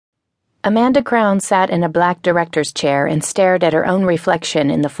Amanda Crown sat in a black director's chair and stared at her own reflection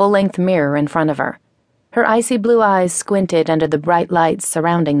in the full-length mirror in front of her. Her icy blue eyes squinted under the bright lights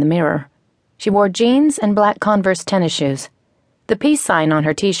surrounding the mirror. She wore jeans and black Converse tennis shoes. The peace sign on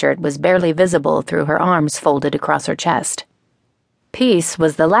her t-shirt was barely visible through her arms folded across her chest. Peace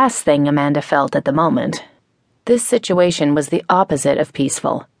was the last thing Amanda felt at the moment. This situation was the opposite of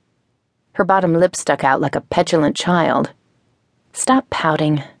peaceful. Her bottom lip stuck out like a petulant child. "Stop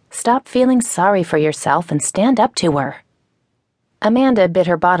pouting. Stop feeling sorry for yourself and stand up to her." Amanda bit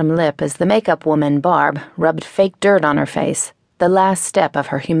her bottom lip as the makeup woman, Barb, rubbed fake dirt on her face, the last step of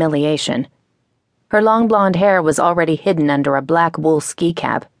her humiliation. Her long blonde hair was already hidden under a black wool ski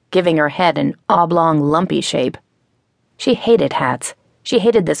cap, giving her head an oblong, lumpy shape. She hated hats. She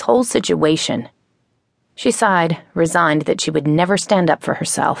hated this whole situation. She sighed, resigned that she would never stand up for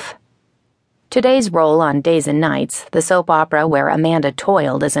herself. Today's role on Days and Nights, the soap opera where Amanda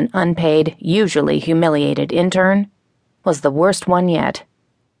toiled as an unpaid, usually humiliated intern, was the worst one yet.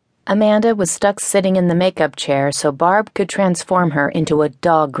 Amanda was stuck sitting in the makeup chair so Barb could transform her into a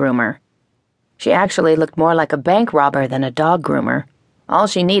dog groomer. She actually looked more like a bank robber than a dog groomer. All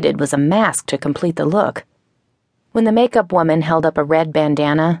she needed was a mask to complete the look. When the makeup woman held up a red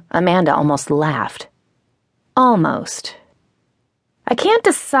bandana, Amanda almost laughed. Almost. "I can't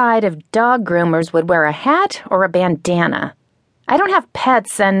decide if dog groomers would wear a hat or a bandana. I don't have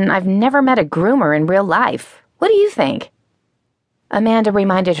pets and I've never met a groomer in real life. What do you think?" Amanda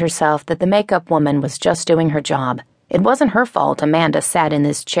reminded herself that the makeup woman was just doing her job. It wasn't her fault Amanda sat in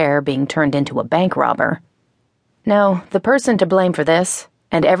this chair being turned into a bank robber. No, the person to blame for this,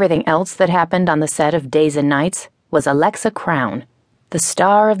 and everything else that happened on the set of Days and Nights, was Alexa Crown, the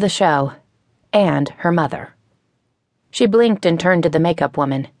star of the show, and her mother. She blinked and turned to the makeup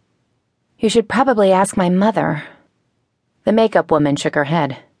woman. "You should probably ask my mother." The makeup woman shook her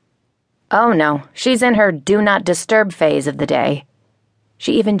head. "Oh no, she's in her do not disturb phase of the day."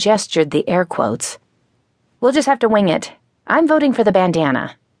 She even gestured the air quotes. "We'll just have to wing it. I'm voting for the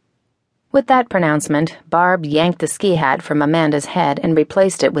bandana." With that pronouncement, Barb yanked the ski hat from Amanda's head and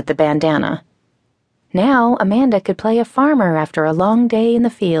replaced it with the bandana. Now Amanda could play a farmer after a long day in the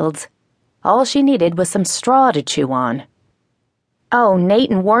fields. All she needed was some straw to chew on. "Oh,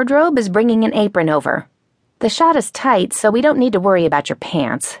 Nate in wardrobe is bringing an apron over. The shot is tight, so we don't need to worry about your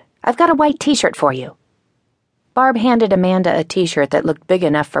pants. I've got a white t-shirt for you." Barb handed Amanda a t-shirt that looked big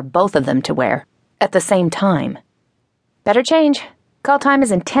enough for both of them to wear, at the same time. "Better change. Call time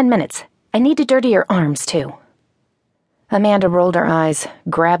is in 10 minutes. I need to dirty your arms, too." Amanda rolled her eyes,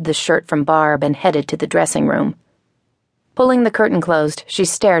 grabbed the shirt from Barb, and headed to the dressing room. Pulling the curtain closed, she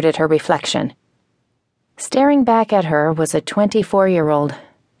stared at her reflection. Staring back at her was a 24-year-old,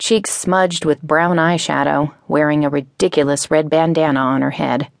 cheeks smudged with brown eyeshadow, wearing a ridiculous red bandana on her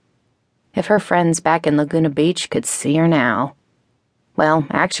head. If her friends back in Laguna Beach could see her now. Well,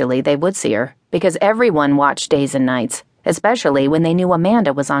 actually, they would see her, because everyone watched Days and Nights, especially when they knew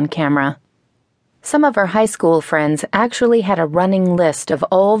Amanda was on camera. Some of her high school friends actually had a running list of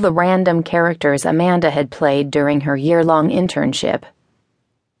all the random characters Amanda had played during her year-long internship.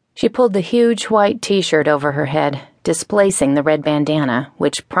 She pulled the huge white t-shirt over her head, displacing the red bandana,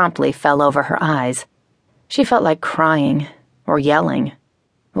 which promptly fell over her eyes. She felt like crying, or yelling,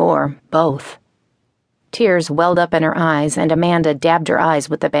 or both. Tears welled up in her eyes, and Amanda dabbed her eyes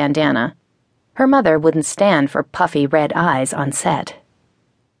with the bandana. Her mother wouldn't stand for puffy red eyes on set.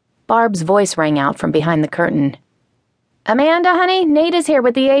 Barb's voice rang out from behind the curtain. "Amanda, honey, Nate is here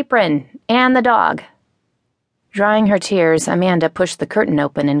with the apron, and the dog." Drying her tears, Amanda pushed the curtain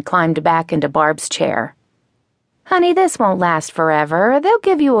open and climbed back into Barb's chair. "Honey, this won't last forever. They'll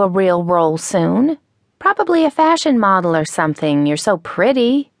give you a real role soon. Probably a fashion model or something, you're so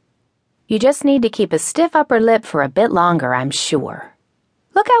pretty. You just need to keep a stiff upper lip for a bit longer, I'm sure.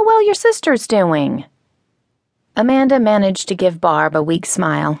 Look how well your sister's doing." Amanda managed to give Barb a weak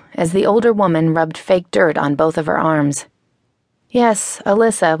smile as the older woman rubbed fake dirt on both of her arms. Yes,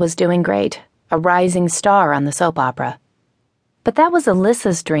 Alyssa was doing great, a rising star on the soap opera. But that was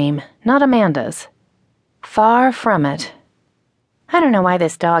Alyssa's dream, not Amanda's. Far from it. "I don't know why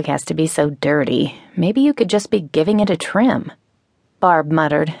this dog has to be so dirty. Maybe you could just be giving it a trim," Barb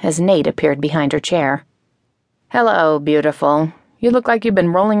muttered as Nate appeared behind her chair. "Hello, beautiful. You look like you've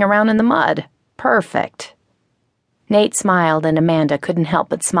been rolling around in the mud. Perfect." Nate smiled, and Amanda couldn't help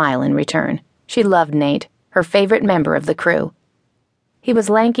but smile in return. She loved Nate, her favorite member of the crew. He was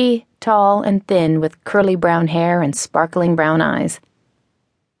lanky, tall, and thin with curly brown hair and sparkling brown eyes.